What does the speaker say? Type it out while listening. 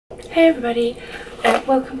Hey everybody,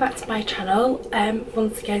 welcome back to my channel.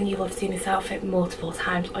 Once again, you'll have seen this outfit multiple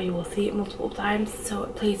times, or you will see it multiple times, so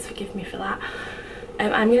please forgive me for that.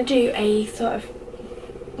 I'm going to do a sort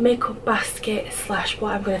of makeup basket slash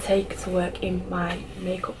what I'm going to take to work in my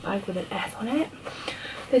makeup bag with an S on it.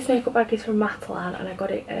 This makeup bag is from Matalan and I got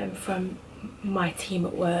it from my team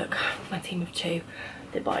at work, my team of 2.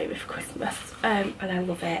 They bought it me for Christmas and I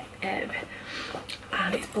love it. And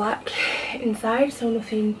it's black inside, so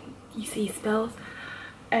nothing you see spills.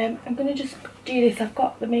 I'm gonna just do this. I've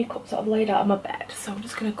got the makeup sort of laid out on my bed, so I'm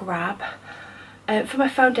just gonna grab for my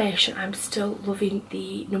foundation. I'm still loving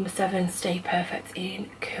the number 7 Stay Perfect in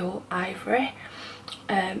Cool Ivory,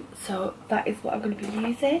 so that is what I'm going to be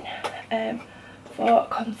using. For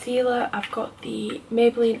concealer, I've got the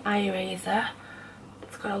Maybelline Eye Eraser.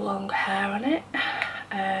 It's got a long hair on it.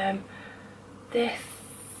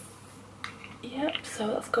 So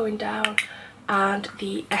that's going down, and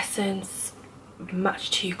the Essence Match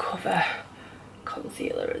 2 Cover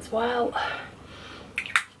concealer as well.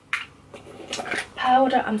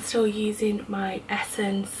 Powder, I'm still using my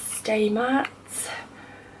Essence Stay Matte,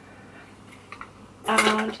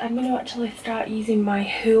 and I'm going to actually start using my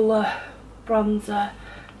Hoola bronzer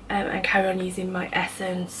and carry on using my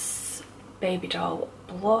Essence Baby Doll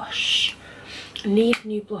blush. I need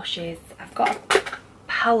new blushes. I've got a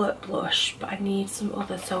palette blush, but I need some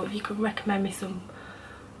others, so if you could recommend me some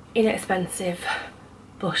inexpensive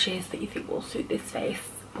blushes that you think will suit this face,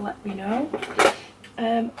 let me know.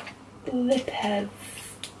 Lip heads,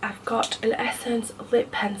 I've got an Essence lip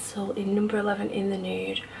pencil in number 11 in the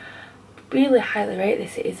nude. Really highly rate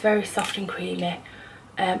this. It is very soft and creamy.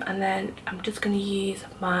 And then I'm just going to use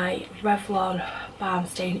my Revlon Balm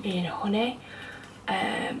Stain in Honey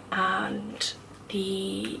and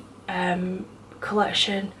the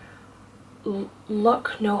Collection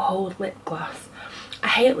Lock No Hold lip gloss. I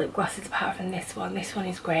hate lip glosses apart from this one. This one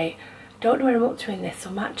is great. Don't know where I'm up to in this, so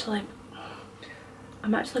I'm actually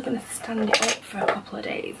going to stand it up for a couple of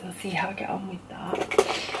days and see how I get on with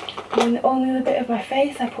that. And then the only other bit of my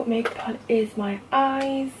face I put makeup on is my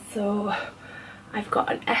eyes. So I've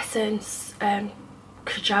got an Essence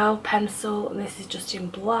Kajal pencil, and this is just in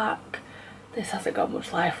black. This hasn't got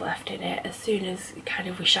much life left in it. As soon as kind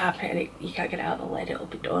of we sharpen it and you can't get it out of the lid, it'll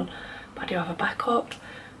be done. But I do have a backup.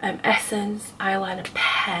 Essence eyeliner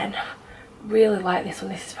pen. Really like this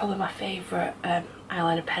one. This is probably my favourite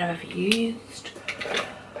eyeliner pen I've ever used.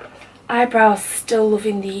 Eyebrows, still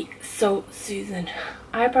loving the So Susan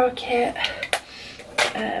eyebrow kit.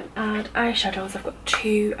 And eyeshadows, I've got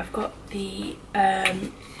 2. I've got the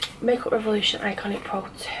Makeup Revolution Iconic Pro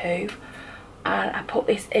 2. And I put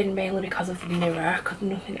this in mainly because of the mirror, because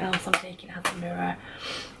nothing else I'm taking has a mirror.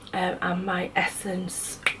 And my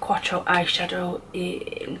Essence Quattro eyeshadow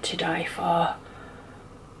in To Die For.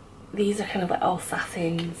 These are kind of like all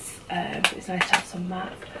sassins. It's nice to have some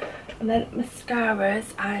matte. And then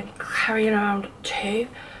mascaras, I'm carrying around 2.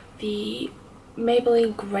 The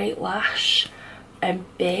Maybelline Great Lash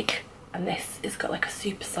Big, and this has got like a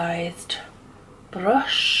super-sized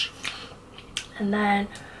brush. And then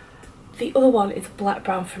the other one is black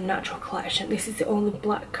brown from Natural Collection. This is the only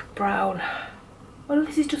black brown. Oh no,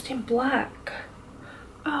 this is just in black.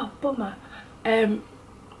 Oh, bummer. I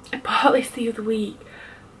bought this the other week.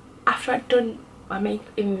 After I'd done my makeup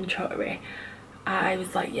inventory, I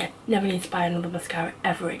was like, yeah, never need to buy another mascara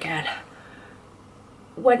ever again.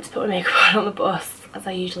 Went to put my makeup on the bus, as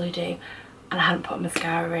I usually do, and I hadn't put a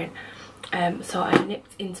mascara in. So I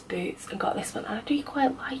nipped into Boots and got this one, and I do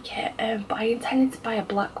quite like it, but I intended to buy a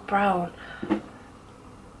black brown.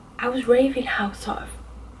 I was raving how sort of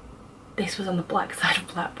this was on the black side of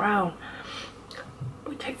black brown,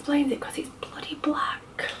 which explains it because it's bloody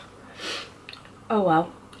black. Oh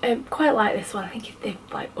well. Quite like this one. I think they're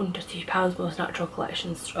like under £2, most Natural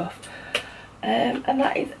Collection stuff. And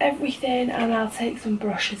that is everything, and I'll take some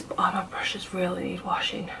brushes, but my brushes really need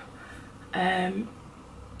washing.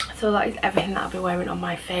 So that is everything that I'll be wearing on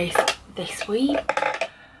my face this week.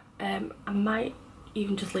 I might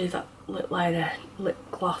even just leave that lip liner, lip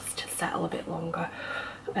gloss to settle a bit longer.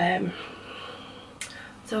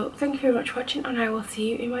 So thank you very much for watching, and I will see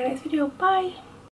you in my next video. Bye!